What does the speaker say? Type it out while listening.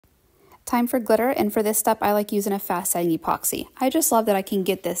Time for glitter, and for this step I like using a fast setting epoxy. I just love that I can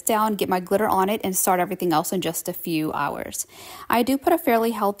get this down, get my glitter on it, and start everything else in just a few hours. I do put a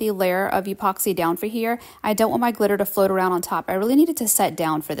fairly healthy layer of epoxy down for here. I don't want my glitter to float around on top. I really need it to set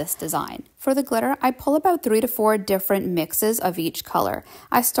down for this design. For the glitter, I pull about 3 to 4 different mixes of each color.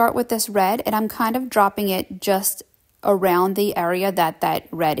 I start with this red, and I'm kind of dropping it just around the area that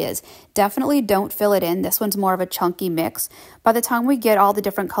red is. Definitely don't fill it in. This one's more of a chunky mix. By the time we get all the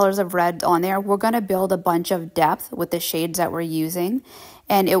different colors of red on there, we're going to build a bunch of depth with the shades that we're using,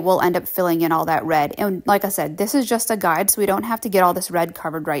 and it will end up filling in all that red. And like I said, this is just a guide, so we don't have to get all this red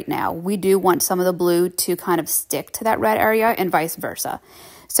covered right now. We do want some of the blue to kind of stick to that red area and vice versa.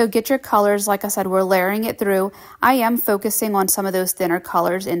 So get your colors. Like I said, we're layering it through. I am focusing on some of those thinner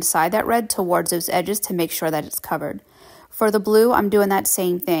colors inside that red towards those edges to make sure that it's covered. For the blue, I'm doing that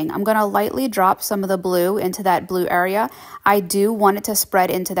same thing. I'm going to lightly drop some of the blue into that blue area. I do want it to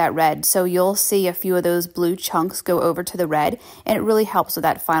spread into that red, so you'll see a few of those blue chunks go over to the red, and it really helps with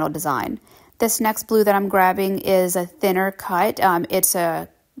that final design. This next blue that I'm grabbing is a thinner cut.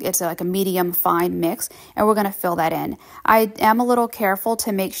 It's like a medium fine mix, and we're going to fill that in. I am a little careful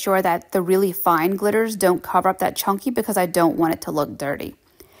to make sure that the really fine glitters don't cover up that chunky because I don't want it to look dirty.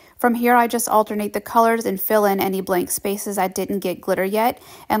 From here, I just alternate the colors and fill in any blank spaces that didn't get glitter yet.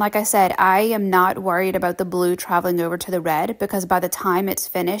 And like I said, I am not worried about the blue traveling over to the red because by the time it's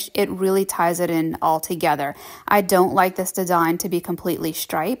finished, it really ties it in all together. I don't like this design to be completely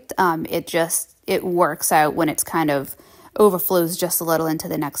striped. It works out when it's kind of overflows just a little into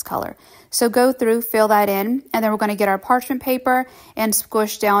the next color. So go through, fill that in, and then we're going to get our parchment paper and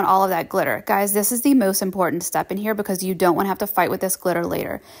squish down all of that glitter. Guys, this is the most important step in here because you don't want to have to fight with this glitter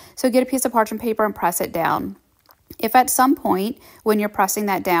later. So get a piece of parchment paper and press it down. If at some point when you're pressing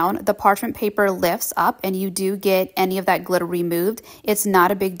that down, the parchment paper lifts up and you do get any of that glitter removed, it's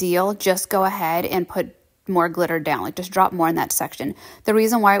not a big deal. Just go ahead and put more glitter down, like just drop more in that section. The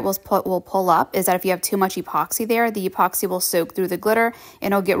reason why it will pull up is that if you have too much epoxy there, the epoxy will soak through the glitter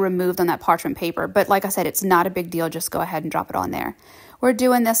and it'll get removed on that parchment paper. But like I said, it's not a big deal. Just go ahead and drop it on there. We're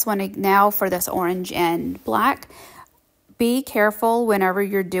doing this one now for this orange and black. Be careful whenever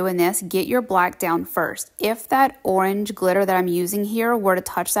you're doing this, get your black down first. If that orange glitter that I'm using here were to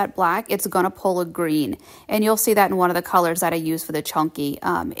touch that black, it's going to pull a green. And you'll see that in one of the colors that I use for the chunky.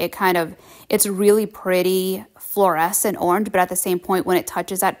 It's really pretty fluorescent orange, but at the same point when it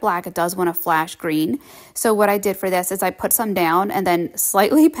touches that black, it does want to flash green. So what I did for this is I put some down and then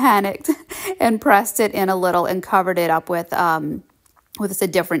slightly panicked and pressed it in a little and covered it up with a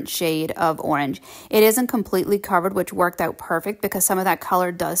different shade of orange. It isn't completely covered, which worked out perfect because some of that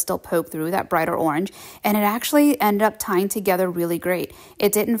color does still poke through that brighter orange, and it actually ended up tying together really great.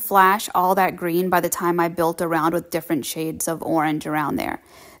 It didn't flash all that green by the time I built around with different shades of orange around there.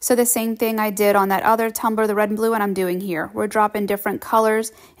 So the same thing I did on that other tumbler, the red and blue, and I'm doing here. We're dropping different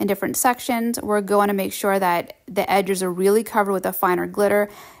colors in different sections. We're going to make sure that the edges are really covered with a finer glitter.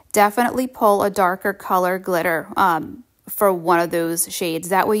 Definitely pull a darker color glitter for one of those shades.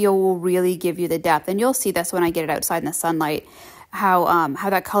 That way it will really give you the depth, and you'll see this when I get it outside in the sunlight, how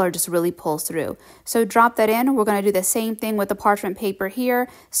that color just really pulls through. So drop that in. We're going to do the same thing with the parchment paper here,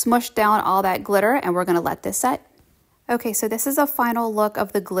 smush down all that glitter, and we're going to let this set. Okay, so this is a final look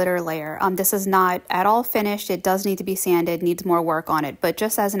of the glitter layer. This is not at all finished. It does need to be sanded, needs more work on it. But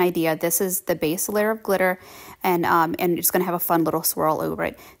just as an idea, this is the base layer of glitter, and it's going to have a fun little swirl over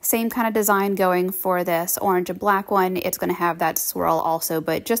it. Same kind of design going for this orange and black one. It's going to have that swirl also,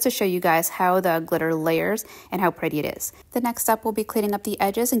 but just to show you guys how the glitter layers and how pretty it is. The next step will be cleaning up the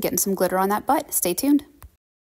edges and getting some glitter on that butt. Stay tuned.